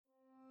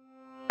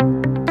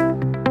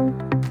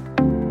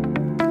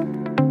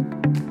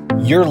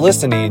You're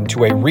listening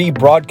to a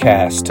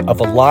rebroadcast of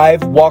a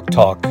live walk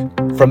talk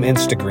from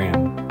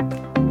Instagram.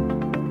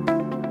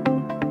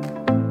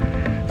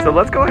 So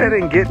let's go ahead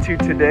and get to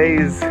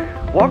today's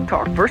walk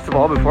talk. First of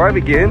all, before I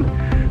begin,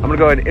 I'm going to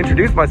go ahead and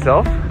introduce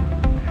myself.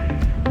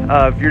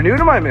 If you're new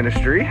to my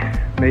ministry,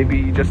 maybe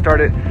you just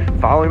started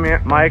following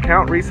my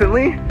account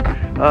recently,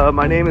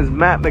 my name is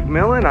Matt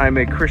McMillan. I'm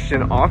a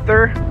Christian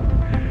author.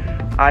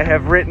 I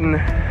have written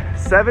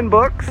 7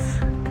 books.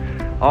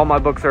 All my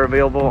books are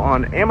available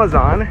on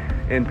Amazon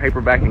in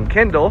paperback and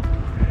Kindle.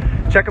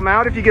 Check them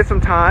out if you get some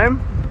time.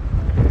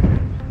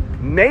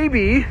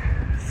 Maybe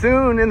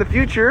soon in the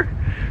future,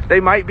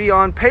 they might be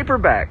on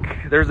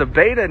paperback. There's a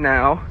beta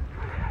now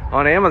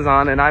on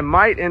Amazon, and I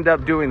might end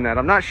up doing that.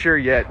 I'm not sure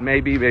yet.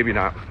 Maybe, maybe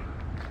not.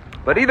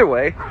 But either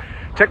way,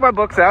 check my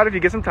books out if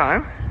you get some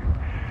time.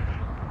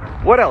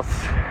 What else?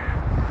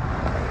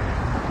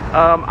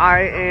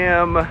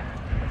 I'm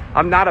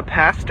not a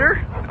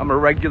pastor. I'm a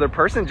regular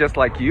person just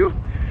like you.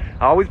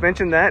 I always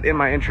mention that in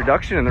my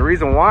introduction, and the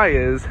reason why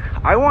is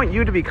I want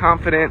you to be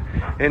confident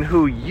in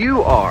who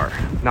you are,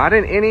 not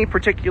in any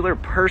particular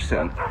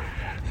person.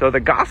 So the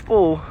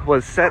gospel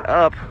was set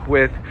up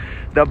with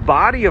the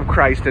body of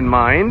Christ in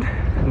mind,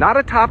 not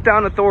a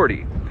top-down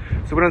authority.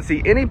 So we don't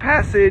see any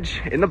passage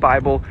in the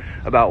Bible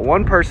about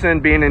one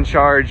person being in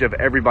charge of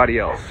everybody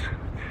else.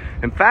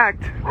 In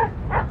fact,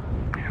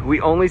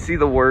 we only see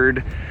the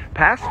word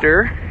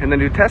pastor in the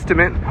New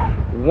Testament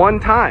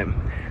one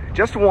time,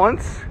 just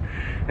once,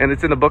 and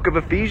it's in the book of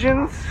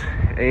Ephesians.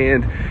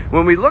 And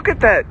when we look at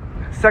that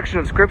section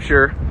of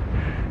scripture,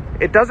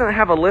 it doesn't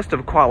have a list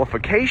of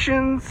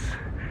qualifications,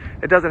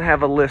 it doesn't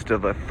have a list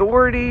of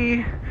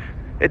authority,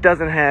 it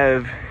doesn't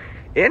have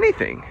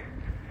anything.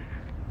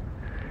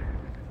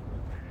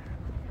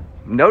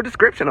 No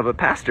description of a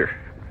pastor.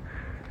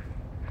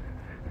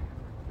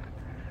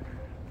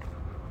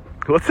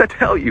 What's that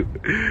tell you?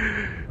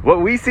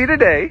 What we see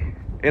today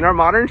in our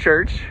modern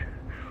church,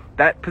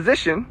 that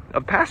position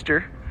of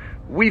pastor,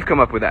 we've come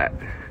up with that.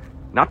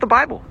 Not the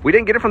Bible. We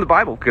didn't get it from the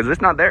Bible because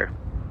it's not there.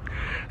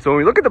 So when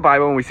we look at the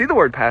Bible and we see the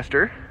word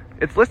pastor,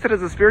 it's listed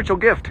as a spiritual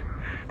gift.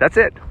 That's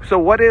it. So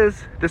what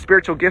is the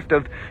spiritual gift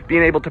of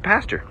being able to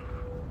pastor?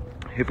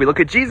 If we look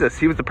at Jesus,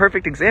 he was the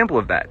perfect example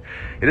of that.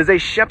 It is a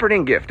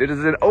shepherding gift. It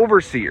is an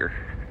overseer.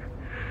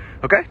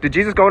 Okay? Did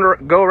Jesus go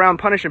around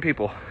punishing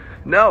people?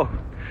 No.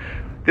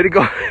 Did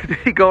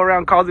he go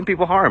around causing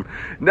people harm?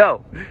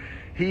 No.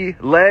 He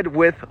led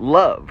with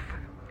love.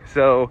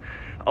 So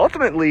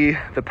ultimately,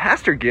 the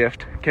pastor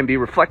gift can be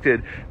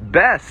reflected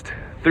best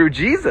through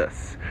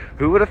Jesus.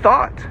 Who would have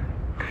thought?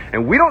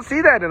 And we don't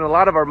see that in a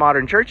lot of our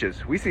modern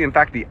churches. We see, in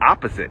fact, the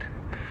opposite.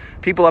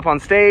 People up on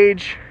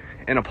stage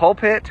in a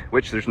pulpit,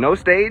 which there's no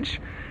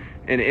stage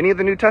in any of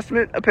the New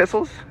Testament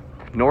epistles,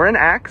 nor in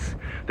Acts.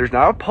 There's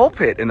not a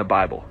pulpit in the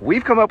Bible.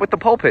 We've come up with the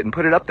pulpit and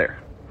put it up there.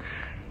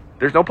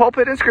 There's no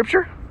pulpit in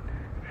Scripture,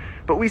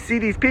 but we see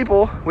these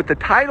people with the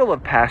title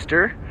of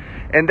pastor,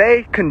 and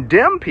they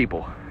condemn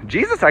people.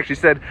 Jesus actually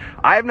said,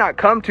 I have not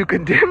come to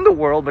condemn the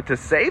world, but to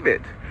save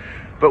it.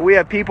 But we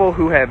have people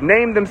who have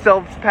named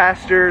themselves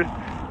pastors,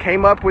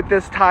 came up with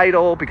this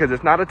title because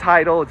it's not a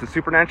title, it's a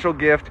supernatural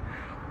gift,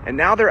 and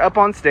now they're up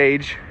on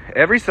stage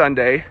every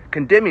Sunday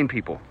condemning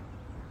people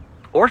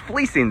or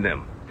fleecing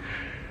them.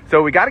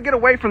 So we got to get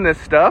away from this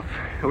stuff,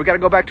 and we got to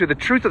go back to the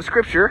truth of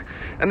Scripture.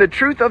 And the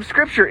truth of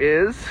Scripture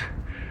is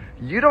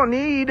you don't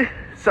need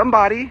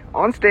somebody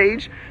on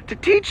stage to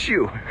teach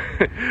you.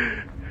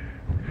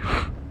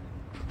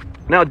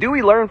 Now, do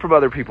we learn from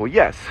other people?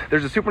 Yes,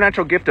 there's a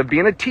supernatural gift of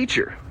being a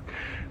teacher.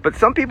 But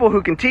some people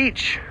who can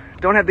teach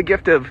don't have the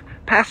gift of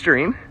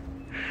pastoring.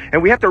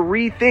 And we have to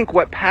rethink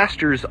what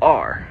pastors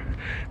are.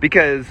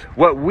 Because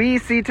what we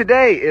see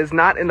today is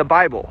not in the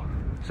Bible.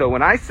 So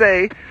when I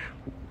say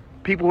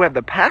people who have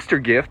the pastor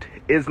gift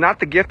is not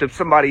the gift of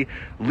somebody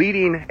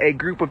leading a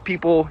group of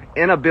people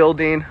in a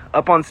building,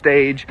 up on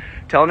stage,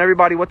 telling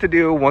everybody what to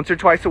do once or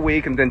twice a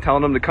week, and then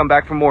telling them to come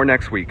back for more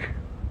next week.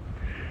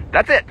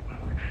 That's it.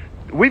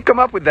 We've come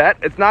up with that.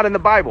 It's not in the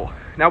Bible.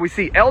 Now we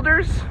see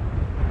elders,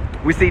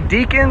 we see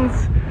deacons,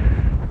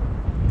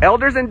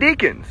 elders and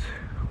deacons.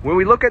 When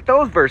we look at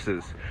those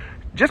verses,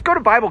 just go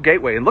to Bible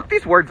Gateway and look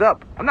these words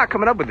up. I'm not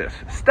coming up with this.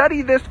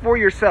 Study this for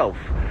yourself.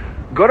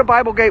 Go to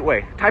Bible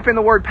Gateway, type in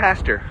the word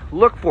pastor,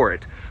 look for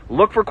it.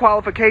 Look for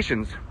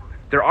qualifications.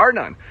 There are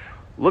none.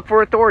 Look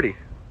for authority.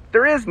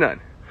 There is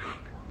none.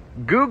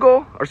 Go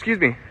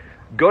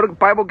to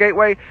Bible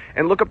Gateway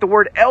and look up the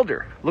word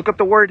elder. Look up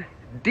the word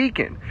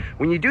deacon.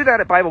 When you do that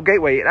at Bible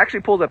Gateway, it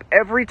actually pulls up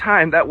every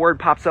time that word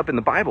pops up in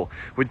the Bible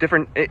with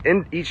different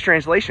in each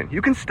translation.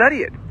 You can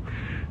study it.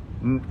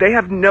 They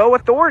have no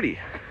authority.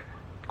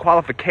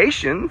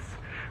 Qualifications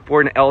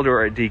for an elder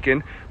or a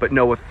deacon, but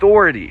no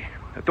authority.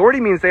 Authority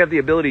means they have the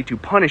ability to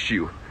punish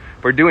you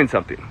for doing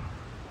something.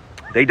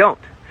 They don't.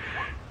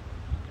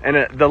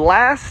 And the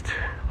last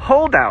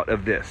holdout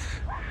of this,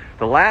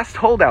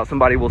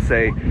 somebody will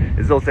say,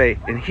 is they'll say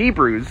in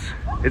Hebrews,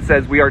 it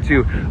says we are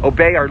to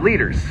obey our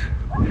leaders.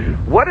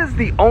 What is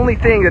the only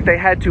thing that they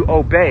had to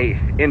obey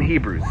in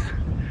Hebrews?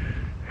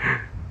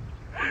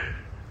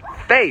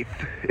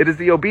 faith. It is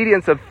the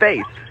obedience of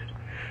faith.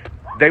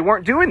 They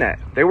weren't doing that.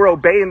 They were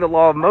obeying the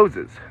law of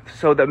Moses.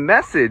 So the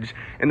message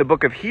in the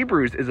book of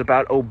Hebrews is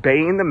about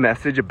obeying the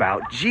message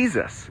about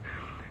Jesus.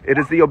 It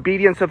is the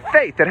obedience of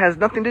faith that has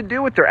nothing to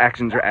do with their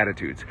actions or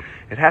attitudes.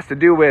 It has to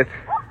do with,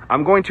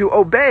 I'm going to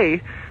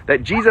obey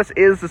that Jesus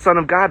is the Son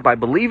of God by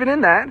believing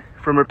in that,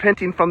 from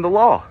repenting from the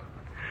law.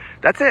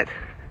 That's it.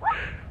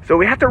 So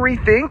we have to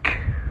rethink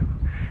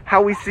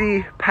how we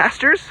see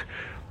pastors.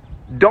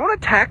 Don't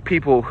attack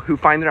people who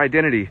find their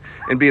identity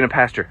in being a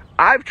pastor.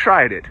 I've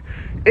tried it.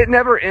 It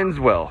never ends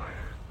well.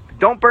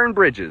 Don't burn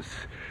bridges.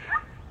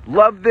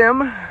 Love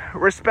them,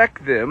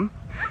 respect them.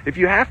 If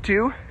you have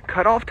to,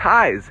 cut off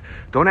ties.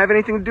 Don't have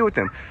anything to do with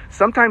them.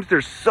 Sometimes they're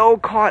so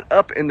caught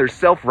up in their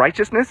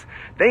self-righteousness,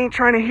 they ain't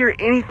trying to hear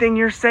anything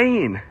you're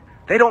saying.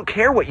 They don't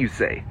care what you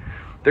say.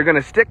 They're going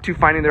to stick to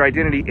finding their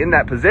identity in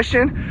that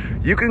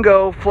position. You can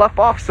go fluff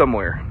off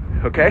somewhere,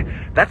 okay?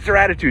 That's their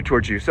attitude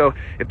towards you. So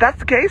if that's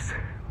the case,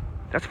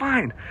 that's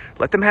fine.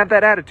 Let them have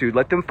that attitude.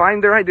 Let them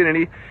find their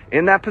identity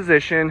in that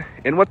position,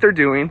 in what they're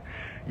doing.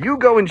 You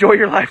go enjoy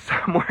your life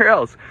somewhere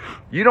else.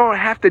 You don't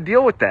have to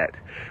deal with that.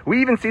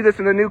 We even see this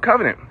in the New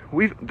Covenant.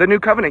 The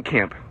New Covenant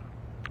camp.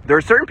 There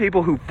are certain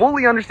people who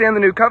fully understand the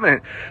New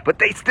Covenant, but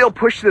they still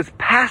push this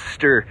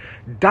pastor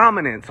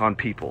dominance on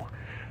people.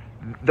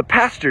 The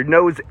pastor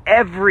knows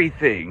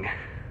everything.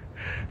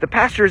 The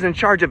pastor is in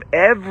charge of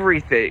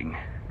everything.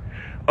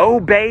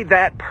 Obey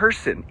that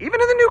person.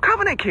 Even in the New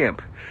Covenant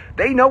camp,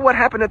 they know what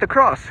happened at the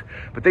cross,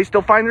 but they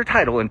still find their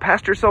title in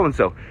Pastor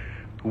so-and-so.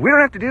 We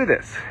don't have to do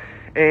this.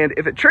 And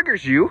if it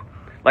triggers you,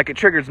 like it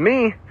triggers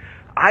me,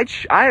 I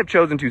have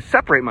chosen to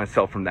separate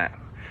myself from that.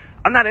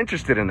 I'm not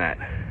interested in that.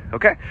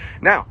 Okay?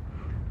 Now,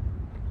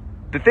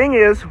 the thing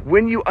is,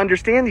 when you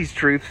understand these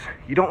truths,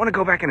 you don't want to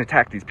go back and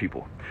attack these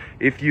people.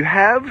 If you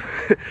have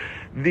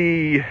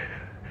the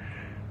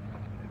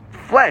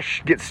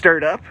flesh get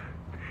stirred up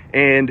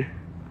and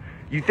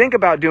you think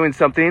about doing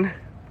something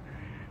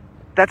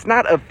that's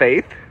not of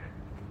faith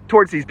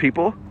towards these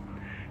people,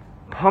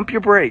 pump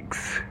your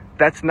brakes.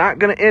 That's not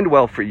going to end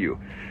well for you.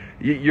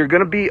 You're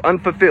going to be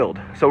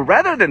unfulfilled. So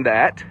rather than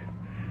that,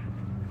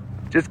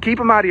 just keep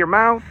them out of your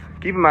mouth,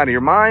 keep them out of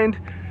your mind,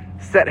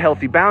 set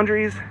healthy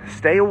boundaries,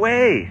 stay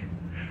away.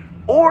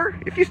 Or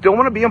if you still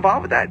want to be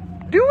involved with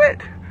that, do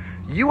it.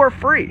 You are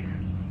free.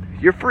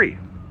 You're free.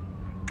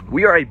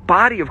 We are a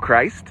body of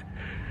Christ,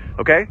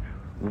 okay?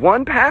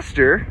 One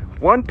pastor,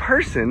 one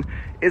person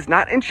is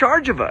not in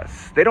charge of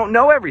us. They don't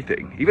know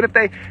everything. Even if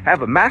they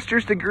have a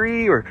master's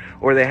degree or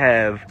they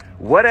have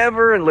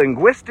whatever in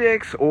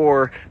linguistics,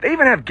 or they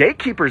even have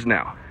gatekeepers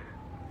now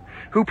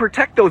who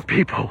protect those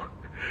people.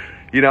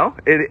 You know,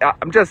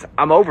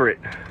 I'm over it.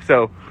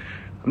 So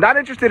I'm not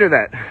interested in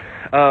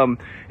that.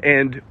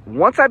 And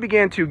once I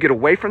began to get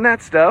away from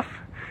that stuff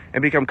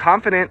and become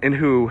confident in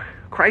who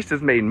Christ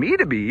has made me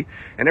to be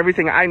and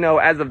everything I know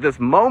as of this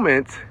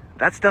moment,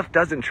 that stuff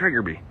doesn't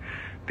trigger me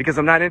because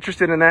I'm not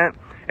interested in that.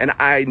 And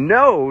I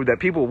know that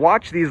people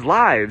watch these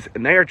lives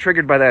and they are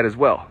triggered by that as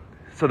well.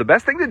 So the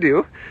best thing to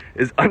do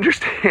is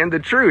understand the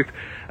truth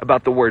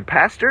about the word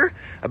pastor,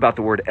 about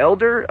the word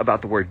elder,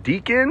 about the word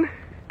deacon,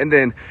 and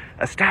then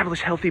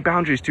establish healthy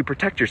boundaries to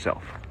protect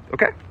yourself,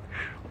 okay?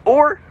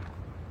 Or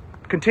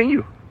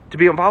continue to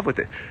be involved with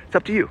it. It's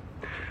up to you.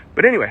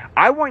 But anyway,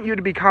 I want you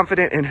to be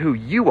confident in who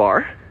you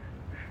are,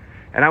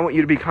 and I want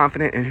you to be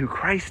confident in who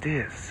Christ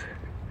is.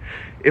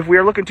 If we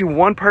are looking to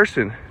one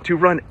person to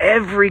run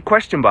every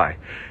question by,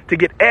 to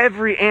get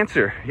every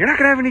answer, you're not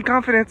going to have any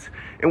confidence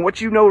in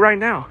what you know right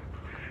now.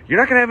 You're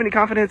not going to have any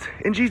confidence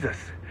in Jesus.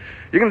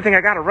 You're going to think,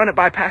 I got to run it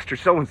by Pastor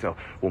so-and-so.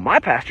 Well, my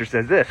pastor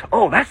says this.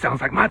 Oh, that sounds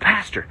like my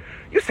pastor.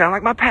 You sound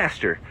like my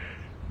pastor.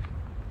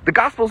 The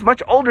gospel's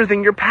much older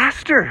than your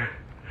pastor.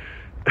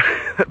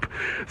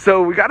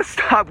 So we got to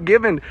stop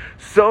giving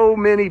so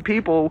many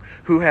people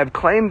who have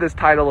claimed this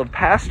title of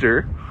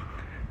pastor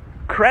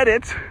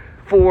credit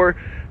for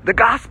the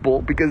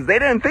gospel because they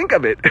didn't think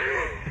of it.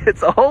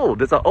 It's an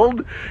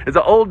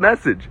old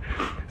message.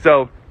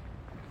 So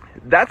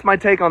that's my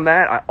take on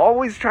that. I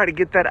always try to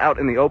get that out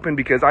in the open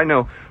because I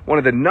know one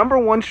of the number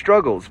one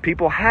struggles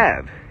people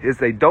have is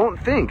they don't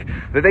think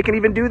that they can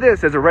even do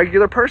this as a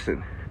regular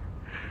person.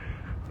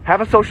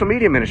 Have a social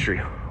media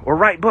ministry or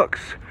write books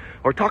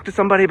or talk to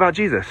somebody about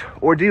Jesus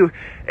or do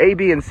A,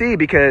 B, and C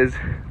because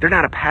they're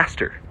not a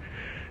pastor.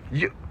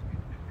 You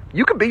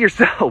can be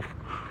yourself.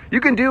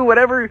 You can do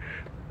whatever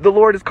the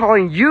Lord is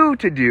calling you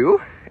to do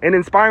and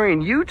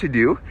inspiring you to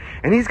do,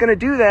 and He's going to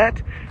do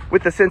that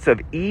with a sense of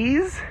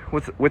ease,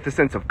 with a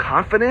sense of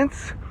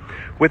confidence,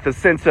 with a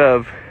sense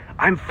of,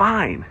 I'm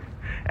fine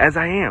as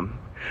I am.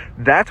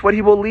 That's what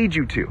He will lead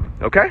you to,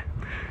 okay?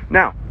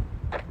 Now,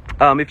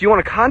 if you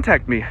want to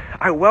contact me,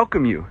 I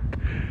welcome you.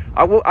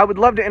 I would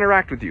love to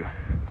interact with you.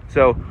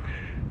 So,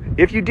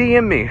 if you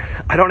DM me,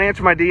 I don't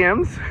answer my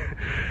DMs,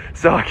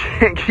 so I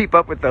can't keep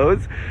up with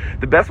those.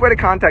 The best way to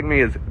contact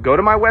me is go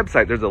to my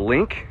website. There's a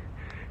link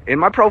in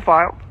my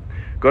profile.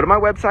 Go to my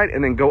website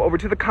and then go over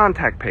to the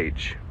contact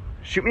page.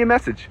 Shoot me a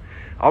message.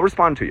 I'll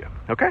respond to you,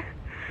 okay?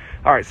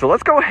 All right, so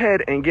let's go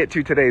ahead and get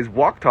to today's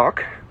walk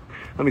talk.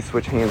 Let me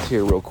switch hands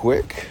here real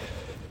quick.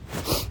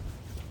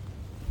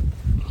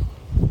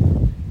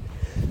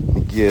 Let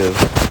me give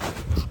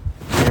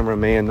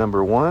cameraman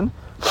number one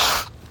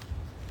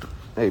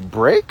a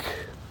break.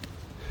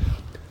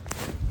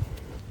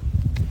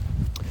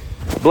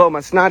 Blow my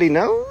snotty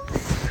nose.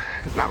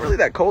 It's not really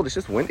that cold, it's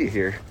just windy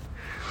here.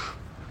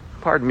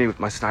 Pardon me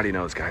with my snotty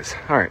nose, guys.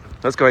 All right,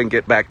 let's go ahead and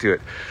get back to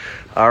it.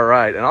 All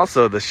right, and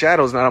also the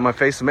shadow's not on my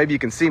face, so maybe you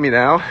can see me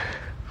now.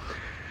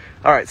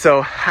 All right,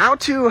 so how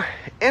to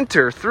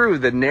enter through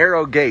the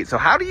narrow gate. So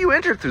how do you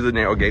enter through the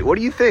narrow gate? What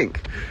do you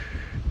think?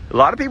 A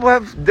lot of people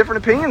have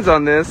different opinions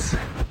on this.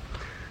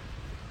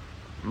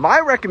 My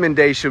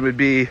recommendation would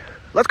be,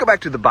 let's go back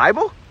to the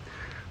Bible,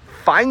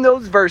 find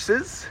those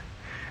verses,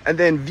 and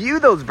then view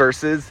those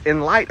verses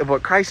in light of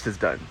what Christ has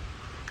done.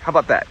 How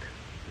about that?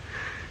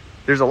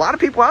 There's a lot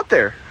of people out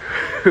there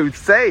who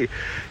say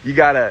you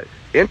gotta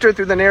enter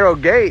through the narrow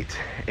gate,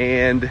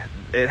 and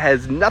it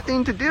has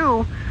nothing to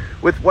do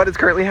with what is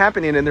currently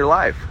happening in their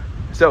life.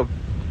 So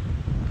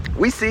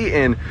we see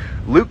in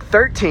Luke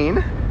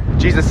 13,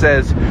 Jesus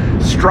says,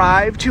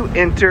 strive to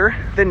enter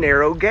the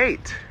narrow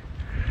gate.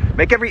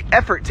 Make every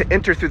effort to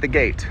enter through the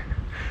gate.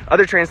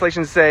 Other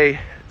translations say,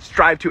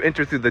 strive to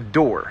enter through the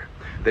door,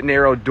 the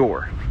narrow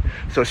door.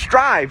 So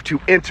strive to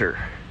enter.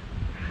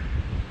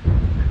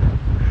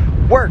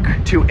 Work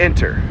to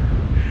enter.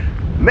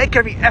 Make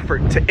every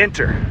effort to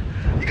enter.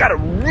 You got to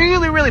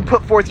really, really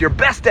put forth your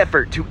best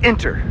effort to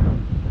enter.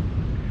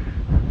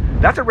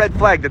 That's a red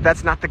flag that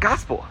that's not the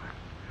gospel.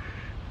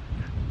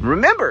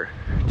 Remember,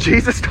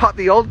 Jesus taught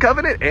the old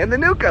covenant and the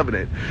new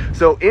covenant.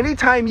 So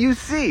anytime you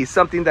see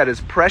something that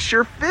is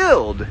pressure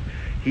filled,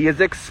 he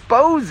is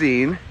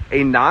exposing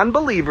a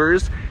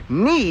non-believer's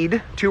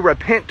need to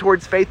repent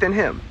towards faith in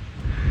him.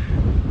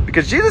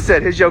 Because Jesus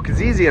said his yoke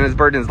is easy and his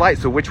burden is light.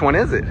 So which one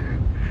is it?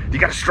 Do you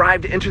got to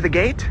strive to enter the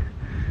gate?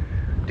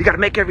 Do you got to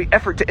make every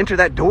effort to enter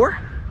that door?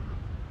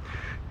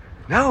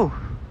 No.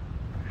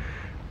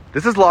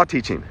 This is law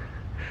teaching.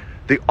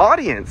 The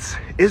audience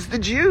is the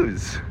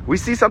Jews. We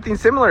see something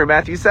similar in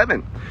Matthew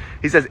 7.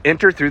 He says,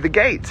 enter through the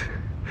gate.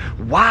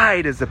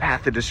 Wide is the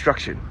path to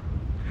destruction.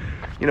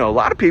 You know, a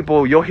lot of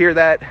people, you'll hear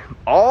that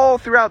all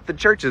throughout the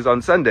churches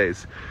on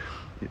Sundays.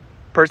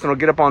 Person will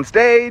get up on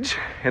stage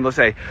and they'll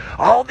say,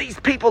 all these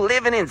people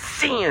living in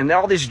sin,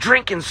 all this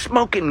drinking,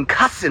 smoking,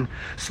 cussing,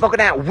 smoking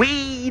that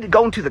weed,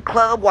 going to the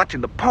club, watching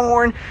the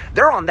porn,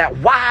 they're on that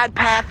wide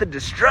path of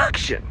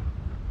destruction.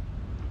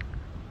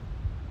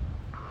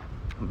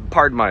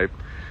 Pardon my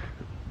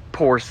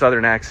poor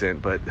southern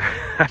accent, but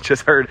I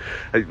just heard,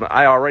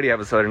 I already have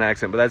a southern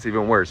accent, but that's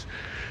even worse.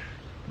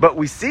 But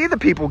we see the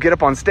people get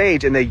up on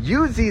stage and they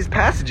use these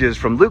passages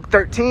from Luke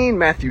 13,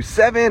 Matthew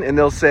 7, and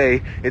they'll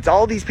say, it's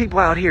all these people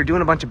out here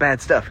doing a bunch of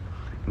bad stuff.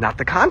 Not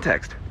the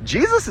context.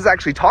 Jesus is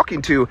actually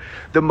talking to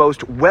the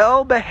most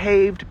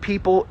well-behaved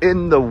people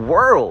in the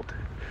world,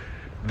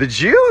 the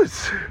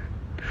Jews.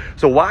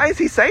 So why is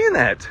he saying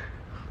that?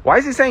 Why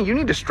is he saying you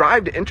need to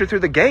strive to enter through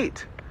the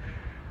gate?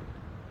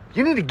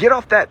 You need to get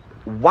off that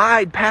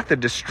wide path of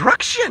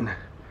destruction.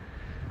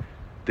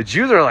 The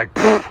Jews are like,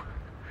 who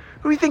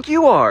do you think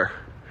you are?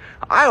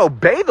 I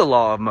obey the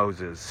law of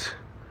Moses.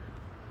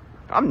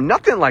 I'm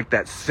nothing like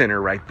that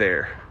sinner right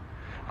there.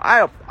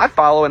 I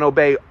follow and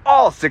obey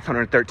all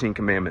 613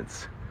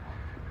 commandments.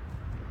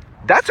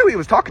 That's who he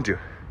was talking to.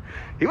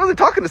 He wasn't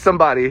talking to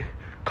somebody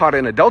caught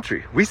in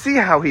adultery. We see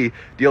how he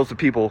deals with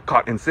people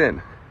caught in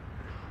sin.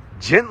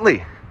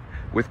 Gently,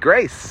 with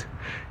grace.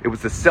 It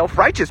was the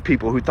self-righteous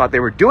people who thought they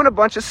were doing a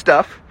bunch of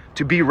stuff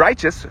to be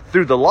righteous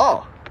through the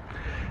law.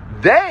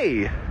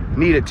 They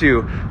needed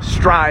to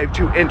strive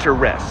to enter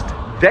rest.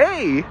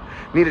 They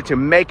needed to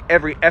make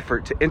every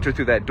effort to enter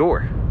through that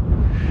door.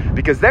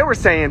 Because they were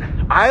saying,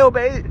 I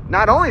obey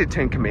not only the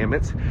 10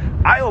 commandments,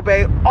 I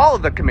obey all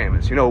of the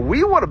commandments. You know,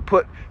 we want to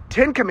put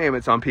 10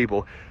 commandments on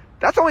people.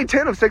 That's only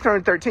 10 of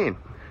 613.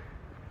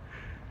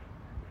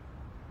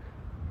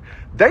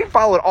 They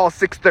followed all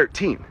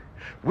 613.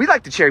 We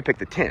like to cherry pick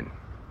the 10.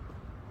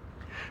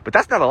 But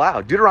that's not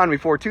allowed. Deuteronomy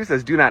 4:2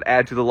 says, do not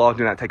add to the law,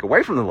 do not take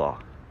away from the law.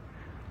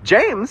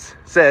 James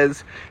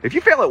says, if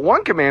you fail at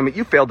one commandment,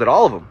 you failed at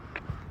all of them.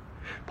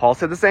 Paul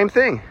said the same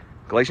thing.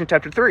 Galatians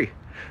chapter 3.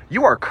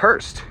 You are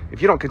cursed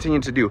if you don't continue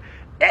to do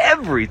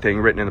everything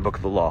written in the book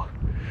of the law.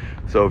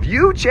 So if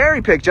you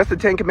cherry pick just the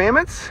 10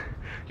 commandments,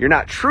 you're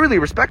not truly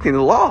respecting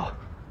the law.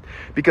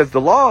 Because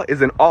the law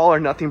is an all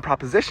or nothing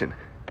proposition.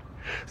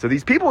 So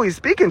these people he's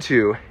speaking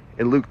to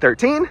in Luke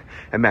 13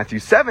 and Matthew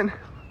 7,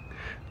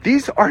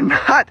 these are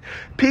not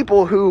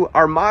people who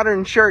our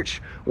modern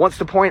church wants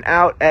to point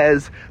out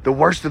as the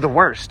worst of the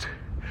worst.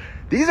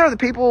 These are the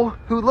people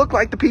who look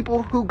like the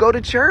people who go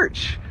to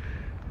church.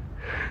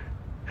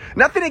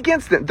 Nothing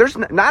against them. There's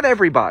not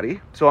everybody,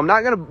 so I'm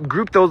not going to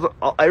group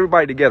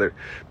everybody together.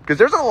 Because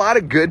there's a lot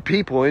of good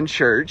people in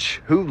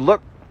church who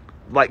look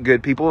like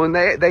good people, and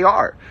they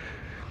are.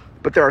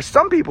 But there are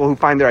some people who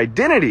find their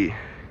identity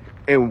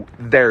in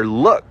their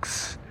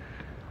looks.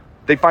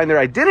 They find their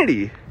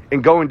identity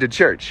in going to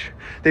church.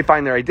 They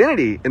find their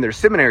identity in their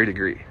seminary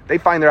degree. They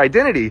find their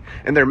identity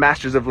in their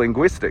masters of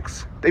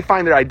linguistics. They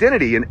find their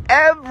identity in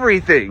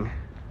everything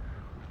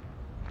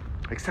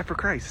except for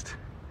Christ.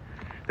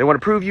 They want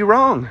to prove you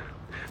wrong.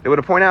 They want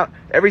to point out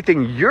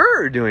everything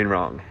you're doing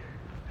wrong.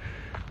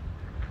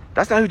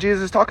 That's not who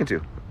Jesus is talking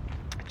to.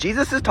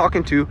 Jesus is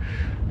talking to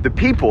the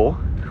people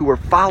who are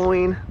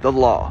following the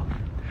law.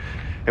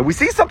 And we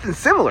see something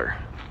similar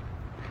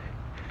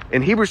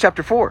in Hebrews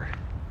chapter 4.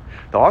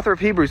 The author of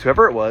Hebrews,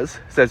 whoever it was,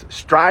 says,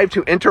 strive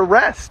to enter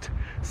rest.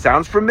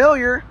 Sounds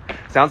familiar.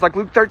 Sounds like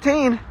Luke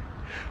 13.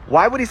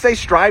 Why would he say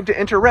strive to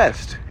enter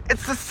rest?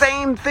 It's the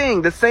same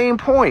thing, the same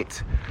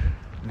point.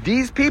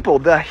 These people,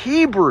 the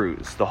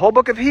Hebrews, the whole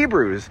book of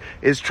Hebrews,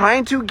 is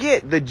trying to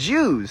get the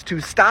Jews to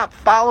stop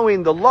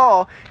following the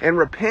law and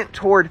repent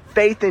toward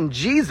faith in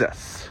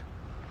Jesus.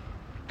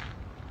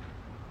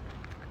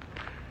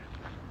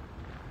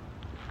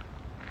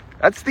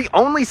 That's the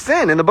only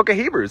sin in the book of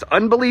Hebrews,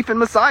 unbelief in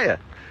Messiah.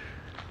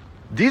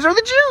 These are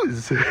the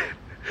Jews.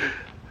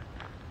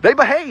 They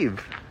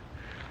behave.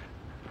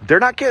 They're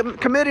not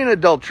committing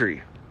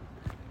adultery.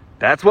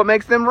 That's what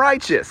makes them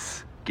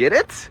righteous. Get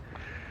it?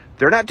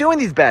 They're not doing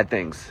these bad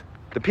things.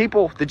 The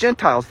people, the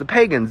Gentiles, the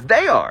pagans,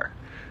 they are.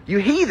 You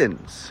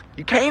heathens,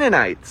 you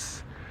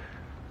Canaanites.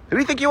 Who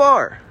do you think you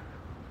are?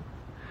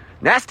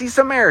 Nasty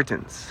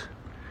Samaritans.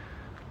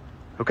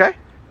 Okay?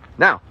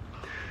 Now,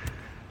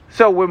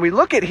 so when we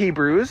look at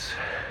Hebrews,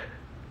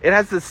 it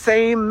has the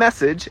same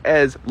message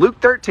as Luke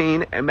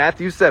 13 and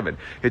Matthew 7.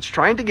 It's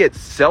trying to get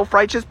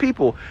self-righteous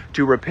people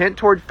to repent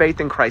toward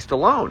faith in Christ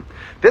alone.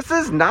 This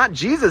is not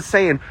Jesus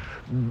saying,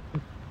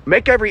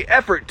 make every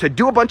effort to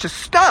do a bunch of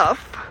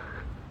stuff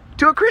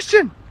to a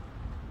Christian.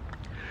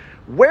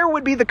 Where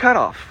would be the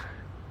cutoff?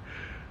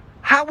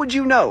 How would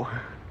you know?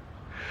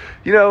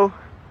 You know,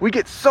 we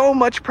get so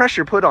much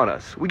pressure put on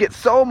us. We get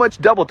so much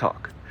double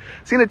talk.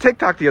 Seen a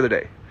TikTok the other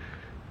day.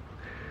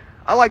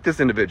 I like this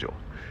individual.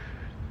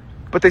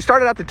 But they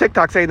started out the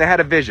TikTok saying they had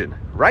a vision.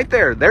 Right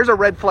there, there's a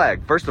red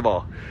flag, first of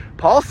all.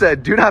 Paul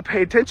said, do not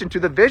pay attention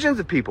to the visions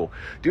of people.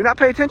 Do not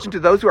pay attention to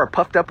those who are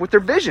puffed up with their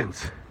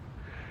visions.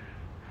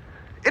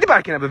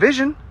 Anybody can have a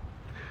vision.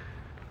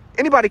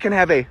 Anybody can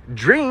have a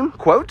dream,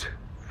 quote.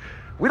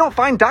 We don't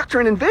find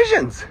doctrine in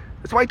visions.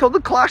 That's why he told the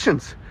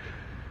Colossians.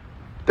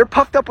 They're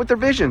puffed up with their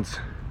visions.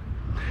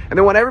 And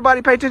they want everybody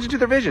to pay attention to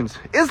their visions.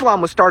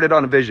 Islam was started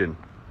on a vision.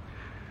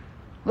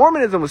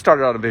 Mormonism was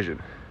started on a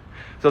vision.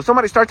 So if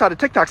somebody starts out a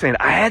TikTok saying,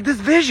 I had this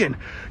vision,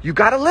 you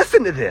got to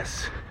listen to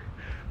this.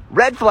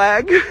 Red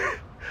flag.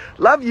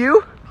 Love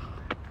you.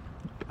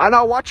 And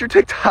I'll watch your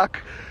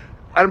TikTok.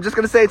 I'm just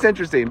going to say it's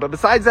interesting. But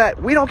besides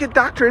that, we don't get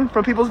doctrine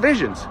from people's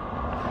visions.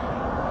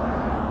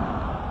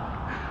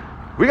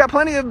 We got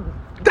plenty of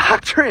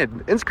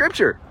doctrine in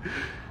Scripture.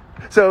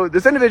 So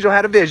this individual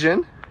had a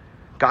vision.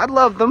 God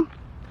loved them.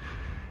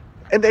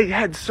 And they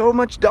had so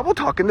much double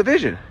talk in the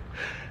vision.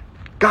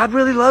 God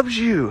really loves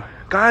you.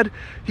 God,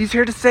 he's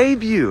here to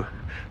save you.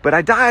 But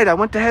I died. I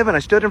went to heaven. I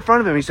stood in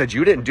front of him. He said,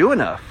 you didn't do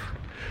enough.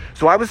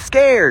 So I was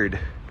scared.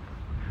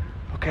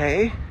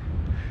 Okay.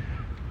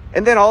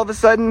 And then all of a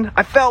sudden,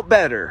 I felt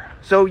better.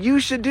 So you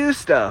should do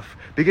stuff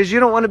because you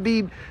don't want to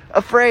be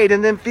afraid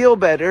and then feel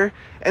better.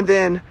 And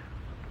then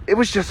it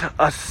was just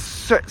a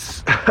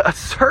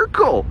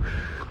circle.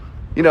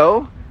 You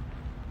know,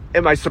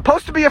 am I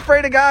supposed to be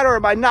afraid of God or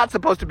am I not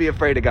supposed to be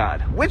afraid of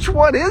God? Which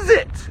one is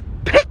it?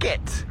 Pick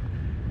it.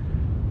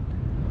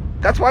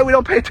 That's why we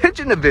don't pay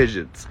attention to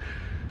visions.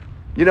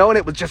 You know, and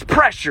it was just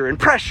pressure and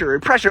pressure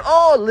and pressure.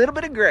 Oh, a little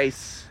bit of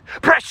grace.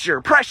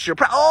 Pressure.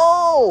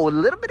 Oh, a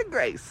little bit of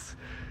grace.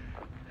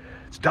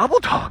 It's double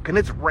talk and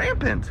it's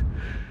rampant.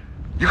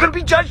 You're going to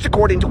be judged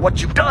according to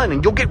what you've done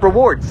and you'll get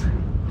rewards.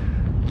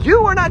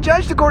 You are not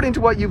judged according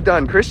to what you've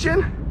done,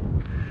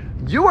 Christian.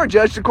 You are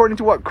judged according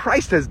to what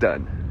Christ has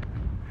done.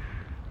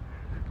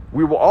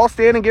 We will all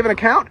stand and give an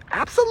account?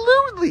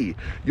 Absolutely.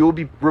 You will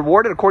be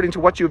rewarded according to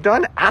what you've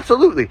done?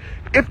 Absolutely.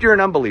 If you're an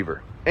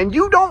unbeliever. And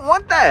you don't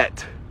want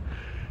that.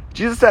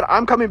 Jesus said,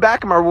 I'm coming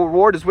back and my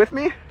reward is with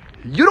me.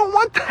 You don't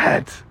want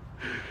that.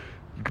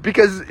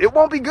 Because it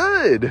won't be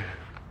good.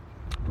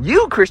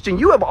 You, Christian,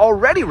 you have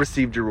already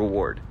received your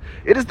reward.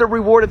 It is the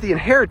reward of the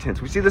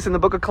inheritance. We see this in the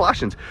book of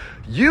Colossians.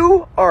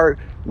 You are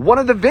one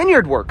of the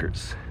vineyard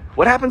workers.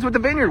 What happens with the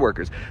vineyard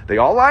workers? They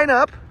all line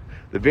up.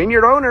 The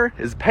vineyard owner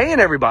is paying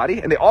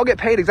everybody, and they all get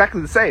paid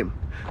exactly the same.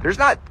 There's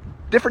not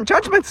different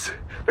judgments.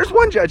 There's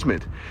one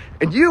judgment.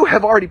 And you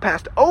have already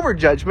passed over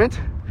judgment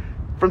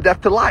from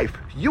death to life.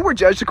 You were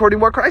judged according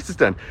to what Christ has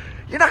done.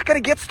 You're not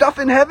going to get stuff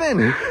in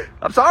heaven.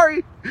 I'm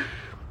sorry.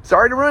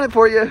 Sorry to ruin it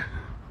for you.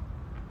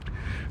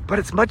 But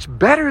it's much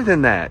better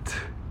than that.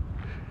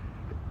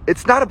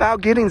 It's not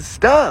about getting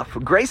stuff.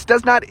 Grace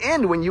does not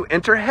end when you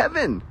enter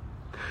heaven.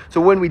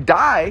 So when we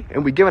die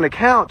and we give an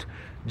account,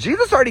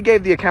 Jesus already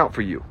gave the account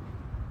for you.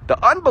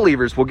 The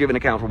unbelievers will give an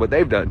account for what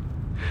they've done.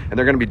 And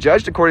they're going to be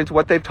judged according to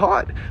what they've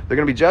taught. They're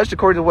going to be judged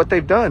according to what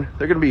they've done.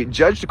 They're going to be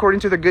judged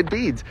according to their good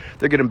deeds.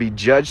 They're going to be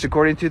judged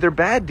according to their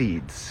bad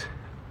deeds.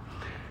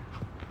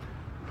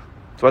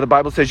 That's why the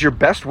Bible says your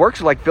best works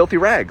are like filthy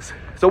rags.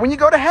 So when you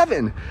go to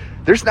heaven,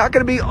 there's not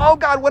going to be, oh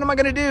God, what am I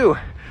going to do?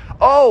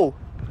 Oh,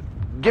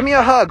 give me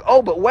a hug.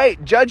 Oh, but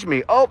wait, judge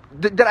me. Oh,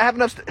 did I have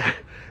enough?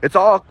 It's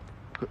all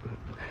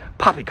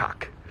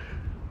poppycock.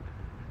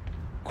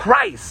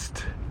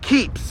 Christ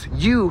keeps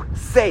you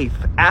safe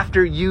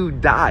after you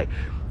die.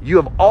 You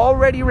have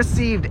already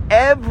received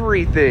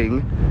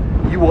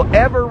everything you will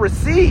ever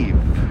receive.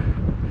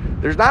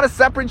 There's not a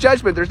separate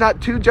judgment. There's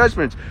not two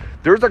judgments.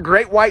 There's a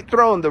great white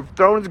throne. The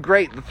throne is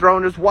great. The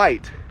throne is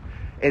white.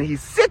 And he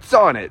sits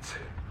on it.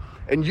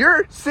 And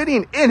you're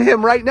sitting in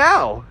him right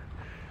now.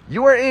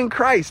 You are in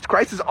Christ.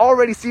 Christ is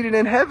already seated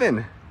in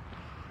heaven.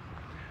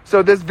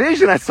 So this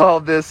vision, I saw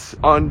this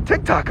on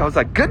TikTok. I was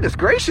like, goodness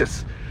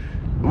gracious.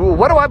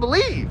 What do I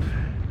believe?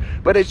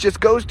 But it just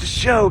goes to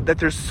show that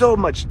there's so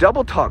much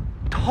double talk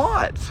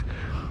taught.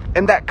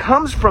 And that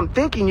comes from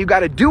thinking you got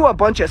to do a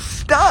bunch of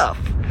stuff.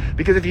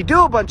 Because if you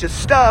do a bunch of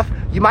stuff,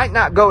 you might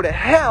not go to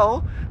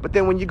hell. But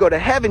then when you go to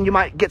heaven, you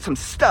might get some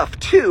stuff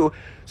too.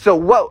 So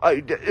whoa,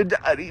 it's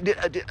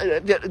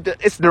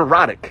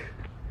neurotic.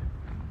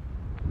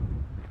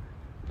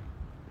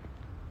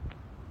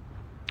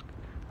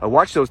 I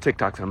watch those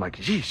TikToks and I'm like,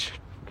 yeesh.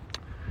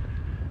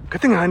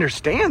 Good thing I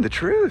understand the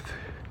truth.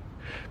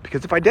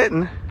 Because if I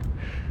didn't,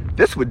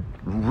 this would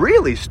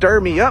really stir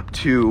me up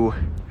to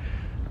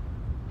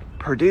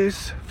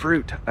produce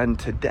fruit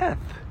unto death,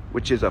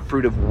 which is a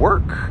fruit of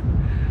work,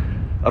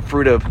 a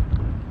fruit of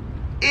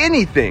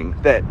anything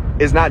that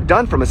is not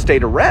done from a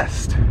state of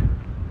rest.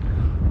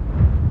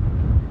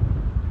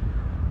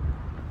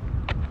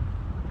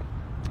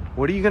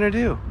 What are you going to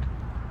do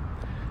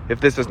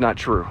if this is not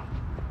true?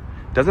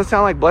 Doesn't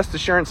sound like blessed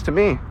assurance to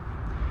me.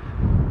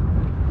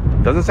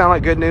 Doesn't sound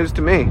like good news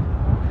to me.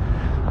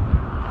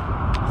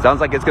 Sounds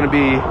like it's going to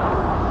be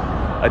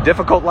a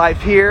difficult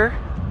life here.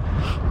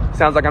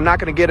 Sounds like I'm not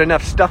going to get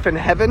enough stuff in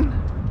heaven.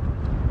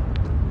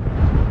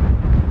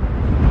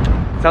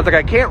 Sounds like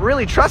I can't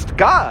really trust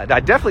God. I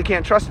definitely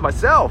can't trust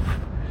myself.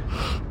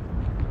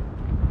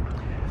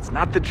 It's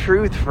not the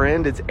truth,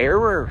 friend. It's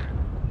error.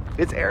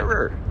 It's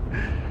error.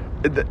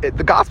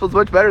 The gospel is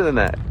much better than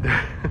that.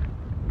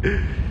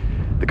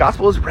 The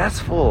gospel is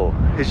restful.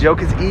 His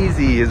yoke is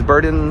easy. His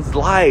burden's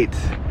light.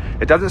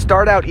 It doesn't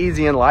start out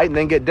easy and light and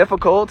then get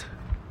difficult.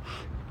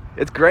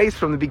 It's grace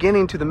from the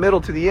beginning to the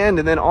middle to the end,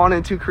 and then on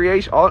into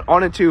creation,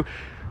 on into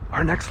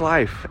our next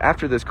life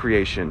after this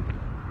creation.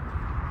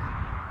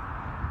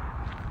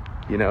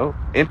 You know,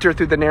 enter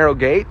through the narrow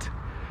gate.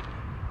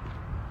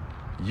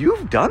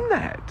 You've done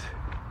that.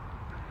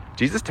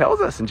 Jesus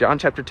tells us in John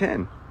chapter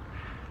 10,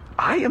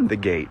 I am the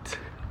gate.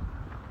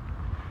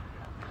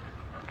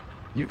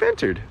 You've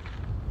entered.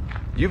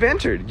 You've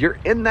entered. You're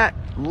in that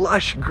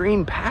lush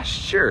green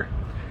pasture.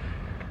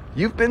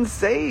 You've been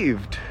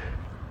saved.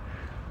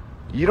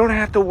 You don't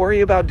have to worry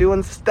about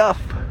doing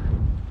stuff.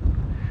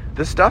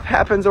 The stuff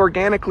happens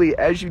organically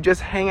as you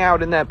just hang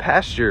out in that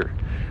pasture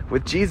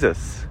with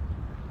Jesus.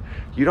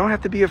 You don't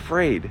have to be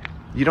afraid.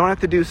 You don't have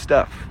to do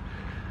stuff.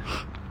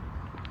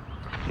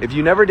 If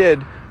you never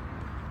did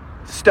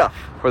stuff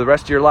for the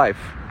rest of your life,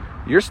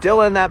 you're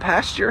still in that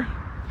pasture.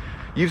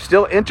 You've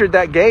still entered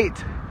that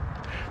gate.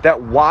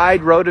 That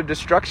wide road of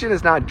destruction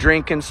is not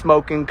drinking,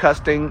 smoking,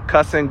 cussing,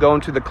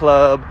 going to the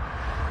club.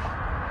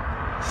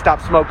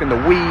 Stop smoking the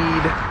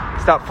weed.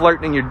 Stop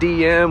flirting in your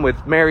DM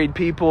with married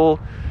people.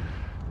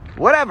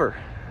 Whatever.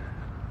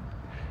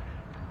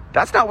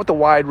 That's not what the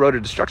wide road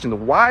of destruction. The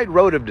wide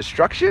road of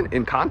destruction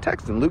in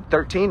context in Luke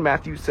 13,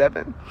 Matthew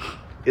 7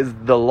 is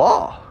the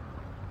law.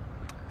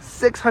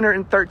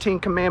 613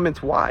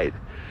 commandments wide.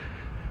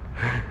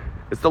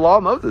 It's the law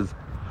of Moses.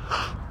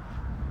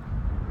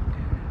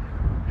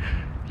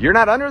 You're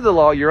not under the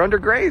law, you're under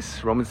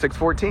grace. Romans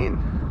 6:14.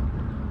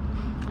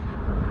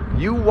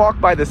 You walk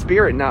by the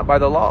Spirit, not by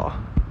the law.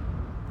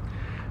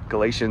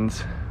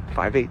 Galatians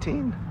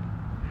 5:18.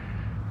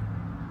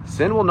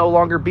 Sin will no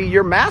longer be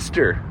your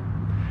master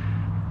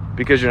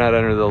because you're not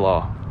under the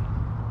law.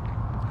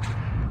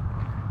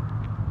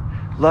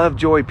 Love,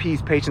 joy,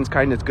 peace, patience,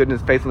 kindness,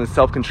 goodness, faithfulness,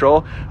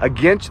 self-control.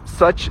 Against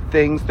such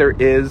things there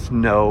is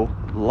no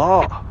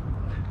law.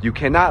 You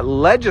cannot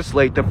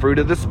legislate the fruit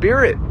of the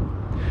Spirit.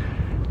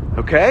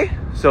 Okay?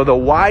 So the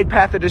wide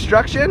path of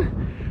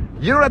destruction,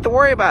 you don't have to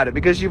worry about it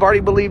because you've already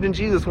believed in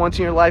Jesus once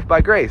in your life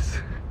by grace.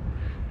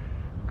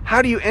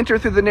 How do you enter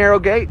through the narrow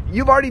gate?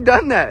 You've already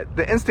done that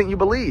the instant you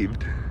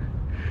believed.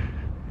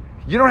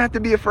 You don't have to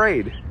be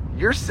afraid.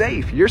 You're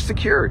safe. You're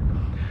secure.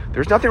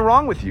 There's nothing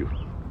wrong with you.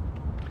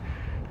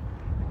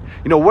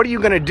 You know, what are you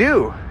going to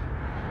do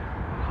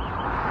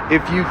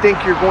if you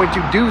think you're going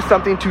to do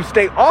something to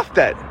stay off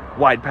that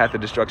wide path of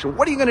destruction?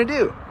 What are you going to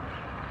do?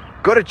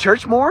 Go to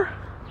church more?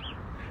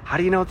 How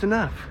do you know it's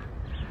enough?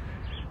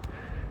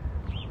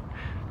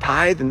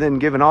 Tithe and then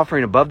give an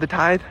offering above the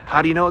tithe?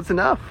 How do you know it's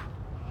enough?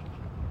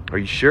 Are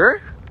you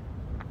sure?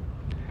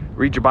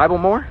 Read your Bible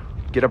more?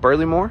 Get up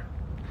early more?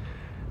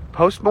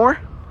 Post more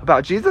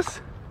about Jesus?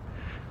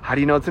 How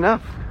do you know it's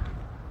enough?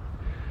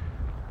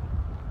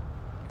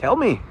 Tell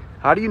me.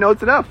 How do you know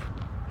it's enough?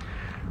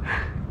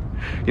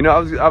 You know,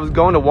 I was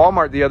going to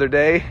Walmart the other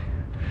day,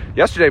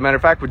 yesterday, matter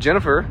of fact, with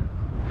Jennifer,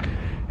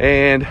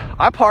 and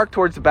I parked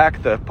towards the back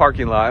of the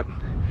parking lot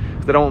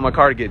because I don't want my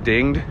car to get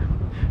dinged,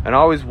 and I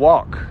always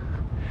walk.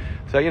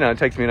 So, you know, it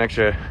takes me an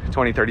extra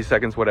 20, 30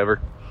 seconds,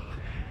 whatever.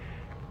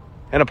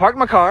 And I parked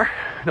my car,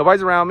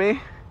 nobody's around me,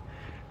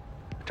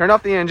 turned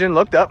off the engine,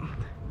 looked up,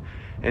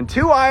 and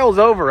 2 aisles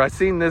over, I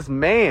seen this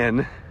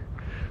man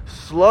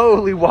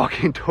slowly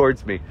walking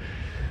towards me.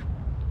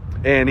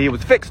 And he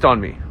was fixed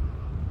on me.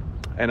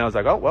 And I was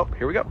like, oh, well,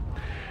 here we go.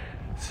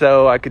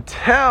 So I could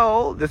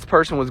tell this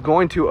person was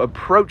going to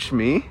approach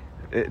me.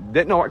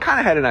 Didn't know, I kind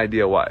of had an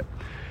idea why.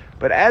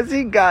 But as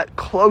he got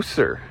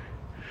closer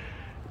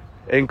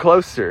and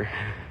closer,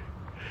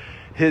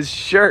 his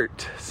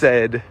shirt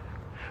said,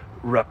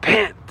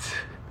 "Repent,"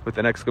 with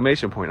an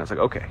exclamation point. I was like,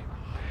 okay,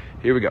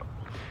 here we go.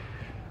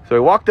 So he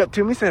walked up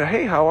to me, said,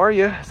 "Hey, how are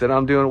you?" I said,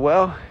 "I'm doing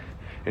well."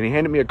 And he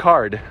handed me a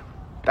card.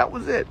 That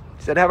was it.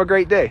 He said, "Have a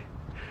great day."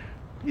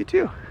 "You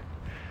too."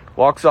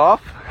 Walks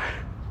off.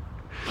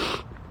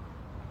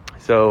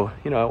 So,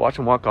 you know, I watch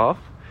him walk off,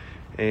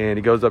 and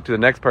he goes up to the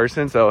next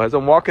person. So as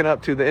I'm walking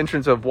up to the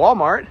entrance of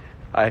Walmart,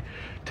 I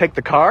take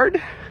the card,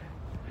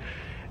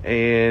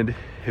 and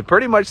it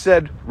pretty much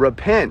said,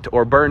 "Repent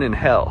or burn in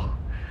hell."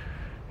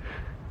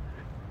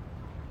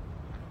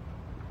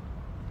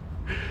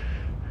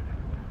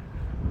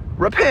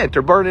 Repent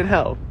or burn in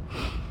hell.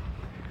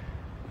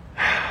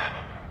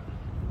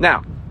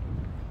 Now,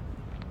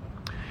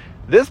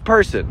 this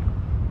person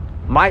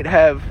might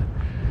have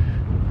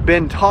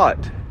been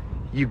taught,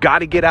 you got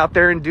to get out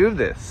there and do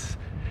this.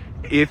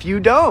 If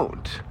you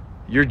don't,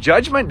 your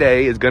judgment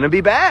day is going to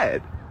be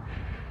bad.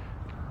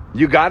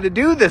 You got to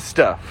do this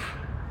stuff.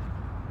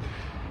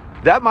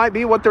 That might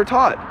be what they're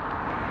taught.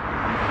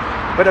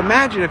 But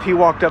imagine if he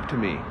walked up to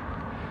me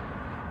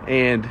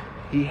and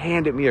he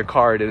handed me a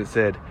card and it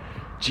said,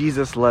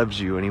 "Jesus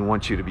loves you and he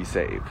wants you to be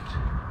saved."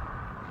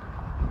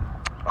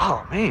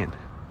 Oh, man.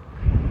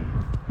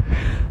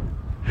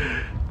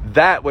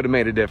 That would have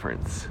made a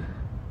difference.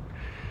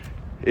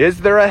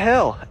 Is there a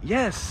hell?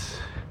 Yes.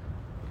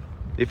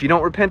 If you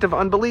don't repent of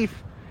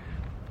unbelief,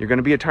 you're going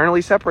to be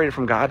eternally separated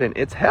from God, and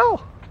it's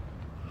hell.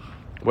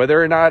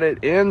 Whether or not it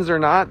ends or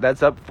not,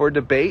 that's up for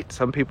debate.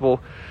 Some people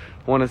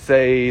want to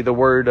say the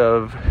word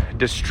of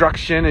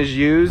destruction is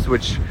used,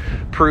 which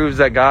proves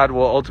that God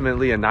will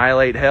ultimately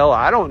annihilate hell.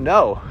 I don't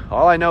know.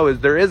 All I know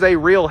is there is a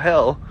real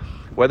hell.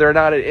 Whether or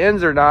not it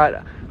ends or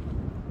not,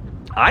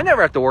 I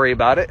never have to worry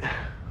about it.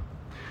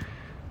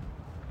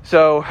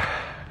 So,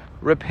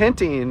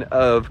 repenting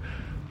of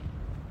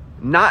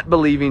not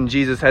believing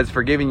Jesus has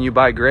forgiven you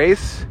by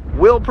grace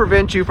will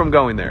prevent you from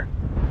going there.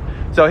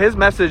 So his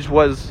message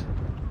was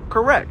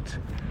correct.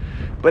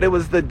 But it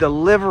was the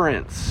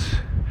deliverance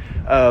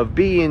of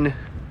being,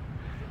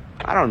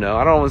 I don't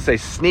want to say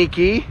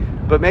sneaky,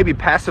 but maybe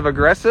passive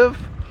aggressive.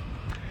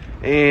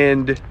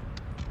 And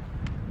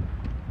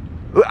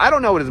I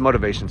don't know what his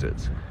motivations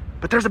is.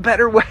 But there's a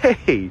better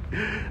way.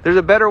 There's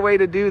a better way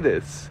to do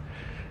this.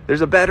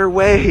 There's a better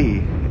way.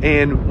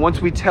 And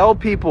once we tell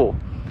people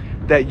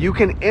that you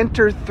can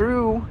enter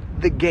through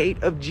the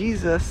gate of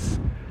Jesus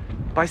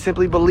by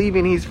simply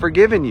believing he's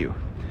forgiven you,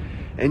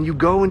 and you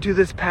go into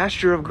this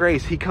pasture of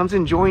grace, he comes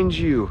and joins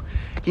you.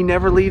 He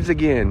never leaves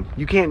again.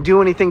 You can't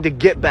do anything to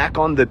get back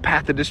on the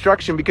path of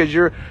destruction because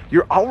you're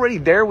already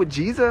there with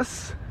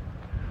Jesus.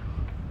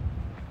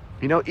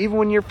 You know, even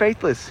when you're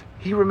faithless,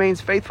 he remains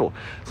faithful.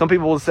 Some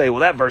people will say, well,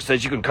 that verse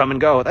says you can come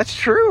and go. That's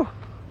true,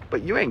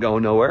 but you ain't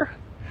going nowhere.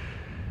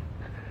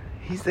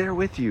 He's there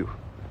with you.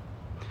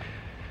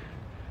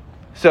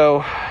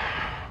 So,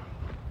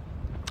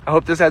 I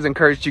hope this has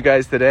encouraged you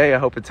guys today. I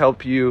hope it's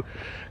helped you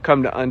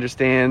come to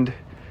understand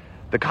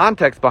the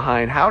context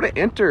behind how to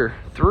enter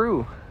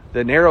through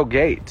the narrow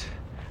gate.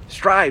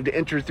 Strive to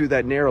enter through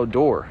that narrow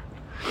door.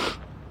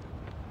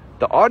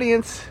 The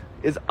audience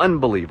is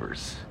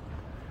unbelievers.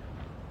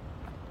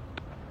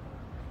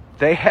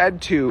 They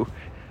had to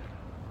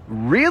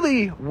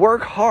really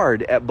work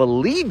hard at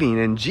believing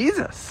in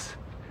Jesus,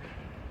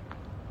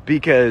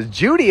 because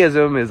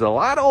Judaism is a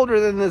lot older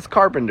than this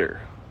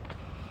carpenter.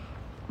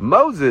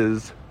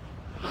 Moses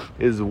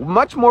is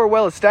much more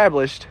well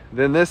established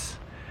than this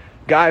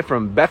guy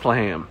from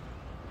Bethlehem.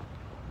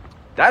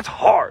 That's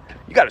hard.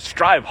 You got to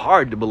strive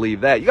hard to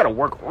believe that. You got to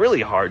work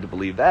really hard to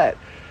believe that.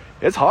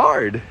 It's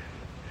hard.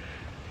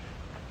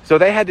 So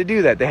they had to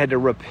do that. They had to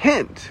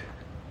repent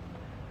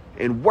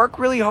and work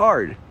really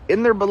hard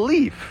in their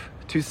belief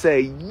to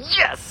say,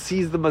 yes,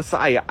 he's the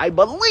Messiah. I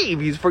believe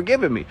he's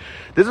forgiven me.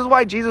 This is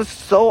why Jesus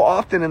so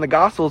often in the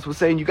Gospels was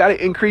saying, you got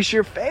to increase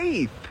your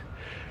faith.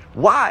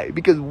 Why?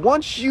 Because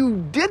once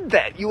you did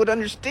that, you would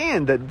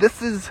understand that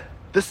this is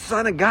the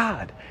Son of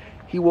God.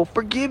 He will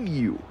forgive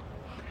you.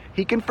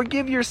 He can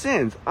forgive your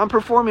sins. I'm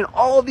performing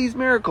all of these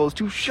miracles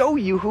to show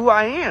you who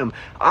I am.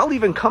 I'll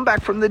even come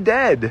back from the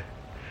dead.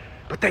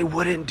 But they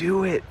wouldn't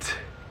do it.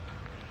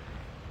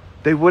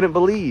 They wouldn't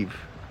believe.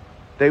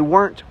 They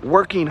weren't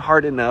working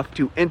hard enough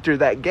to enter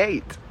that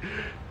gate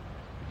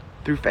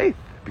through faith,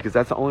 because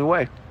that's the only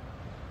way.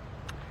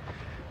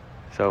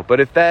 So, but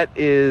if that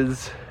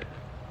is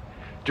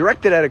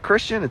directed at a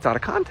Christian, it's out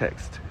of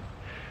context.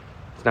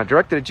 It's not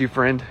directed at you,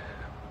 friend.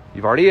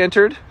 You've already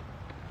entered.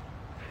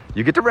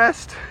 You get to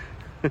rest.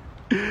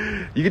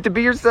 You get to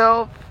be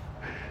yourself.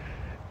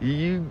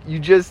 You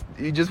just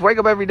wake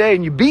up every day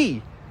and you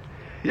be.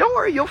 Don't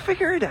worry, you'll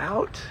figure it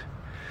out.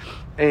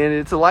 And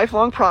it's a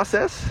lifelong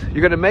process.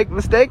 You're going to make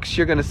mistakes.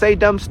 You're going to say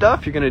dumb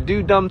stuff. You're going to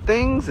do dumb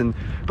things.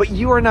 But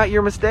you are not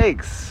your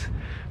mistakes.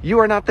 You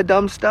are not the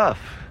dumb stuff.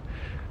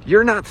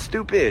 You're not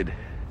stupid.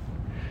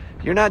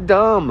 You're not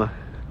dumb.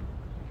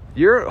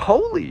 You're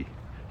holy.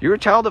 You're a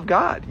child of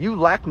God. You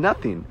lack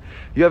nothing.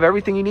 You have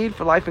everything you need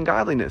for life and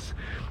godliness.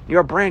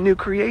 You're a brand new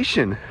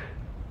creation.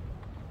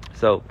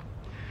 So,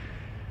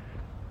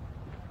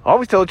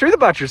 always tell the truth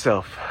about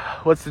yourself.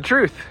 What's the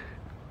truth?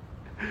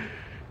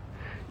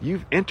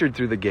 You've entered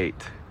through the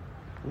gate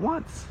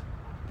once.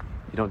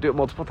 You don't do it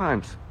multiple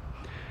times.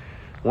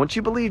 Once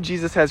you believe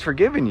Jesus has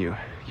forgiven you,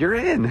 you're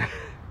in.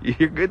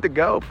 You're good to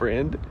go,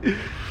 friend.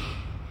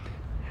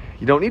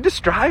 You don't need to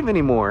strive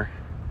anymore.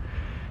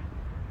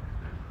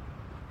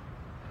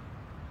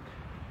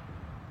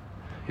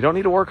 You don't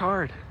need to work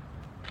hard.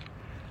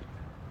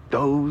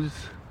 Those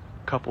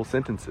couple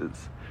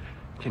sentences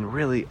can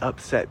really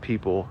upset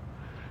people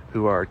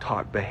who are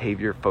taught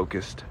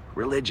behavior-focused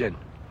religion.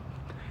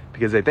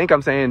 Because they think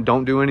I'm saying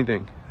don't do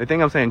anything. They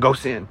think I'm saying go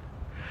sin.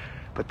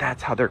 But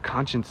that's how their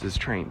conscience is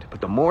trained.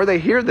 But the more they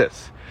hear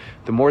this,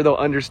 the more they'll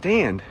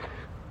understand.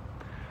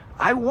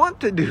 I want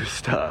to do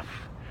stuff.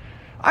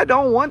 I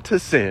don't want to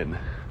sin.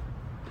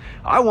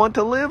 I want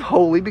to live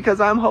holy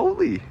because I'm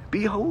holy.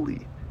 Be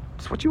holy.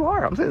 That's what you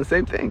are. I'm saying the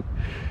same thing.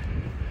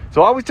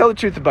 So always tell the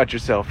truth about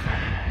yourself.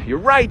 You're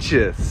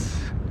righteous.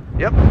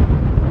 Yep.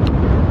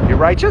 You're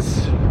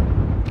righteous.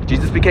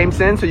 Jesus became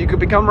sin so you could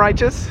become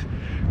righteous.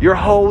 You're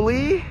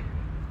holy.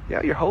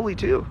 Yeah, you're holy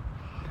too.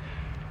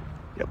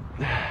 Yep.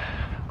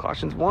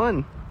 Colossians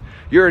 1.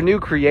 You're a new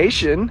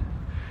creation.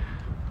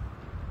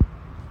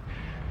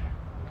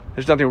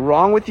 There's nothing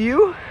wrong with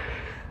you.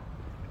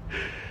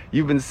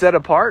 You've been set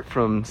apart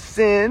from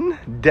sin,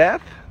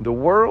 death, the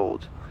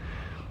world.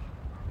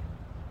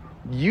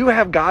 You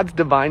have God's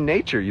divine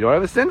nature. You don't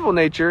have a sinful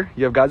nature.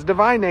 You have God's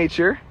divine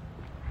nature.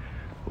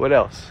 What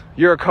else?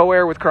 You're a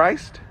co-heir with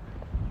Christ.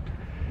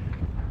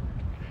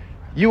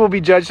 You will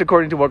be judged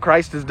according to what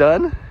Christ has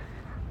done.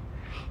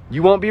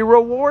 You won't be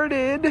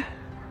rewarded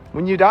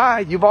when you die.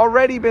 You've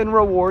already been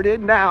rewarded.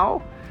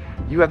 Now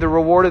you have the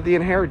reward of the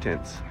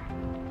inheritance.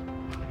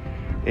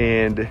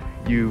 And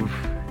you've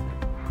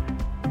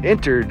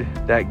entered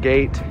that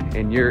gate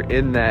and you're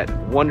in that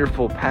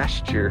wonderful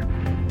pasture,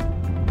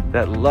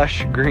 that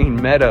lush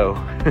green meadow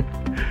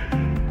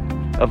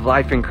of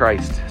life in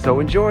Christ.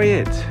 So enjoy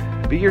it.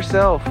 Be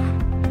yourself.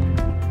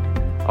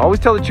 Always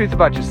tell the truth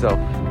about yourself.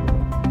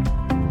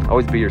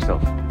 Always be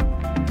yourself.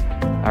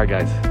 All right,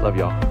 guys. Love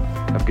y'all.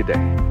 Have a good day.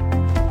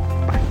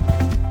 Bye.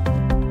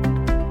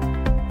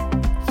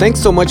 Thanks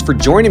so much for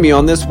joining me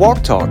on this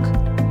Walk Talk.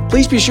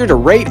 Please be sure to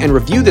rate and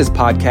review this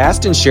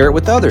podcast and share it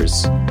with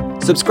others.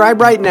 Subscribe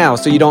right now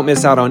so you don't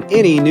miss out on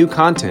any new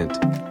content.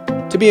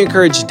 To be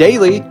encouraged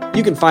daily,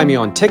 you can find me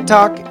on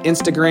TikTok,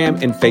 Instagram,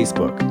 and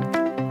Facebook.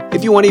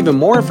 If you want even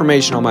more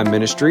information on my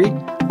ministry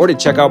or to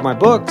check out my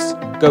books,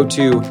 go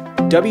to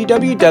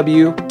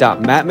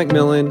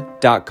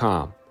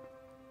www.mattmcmillan.com.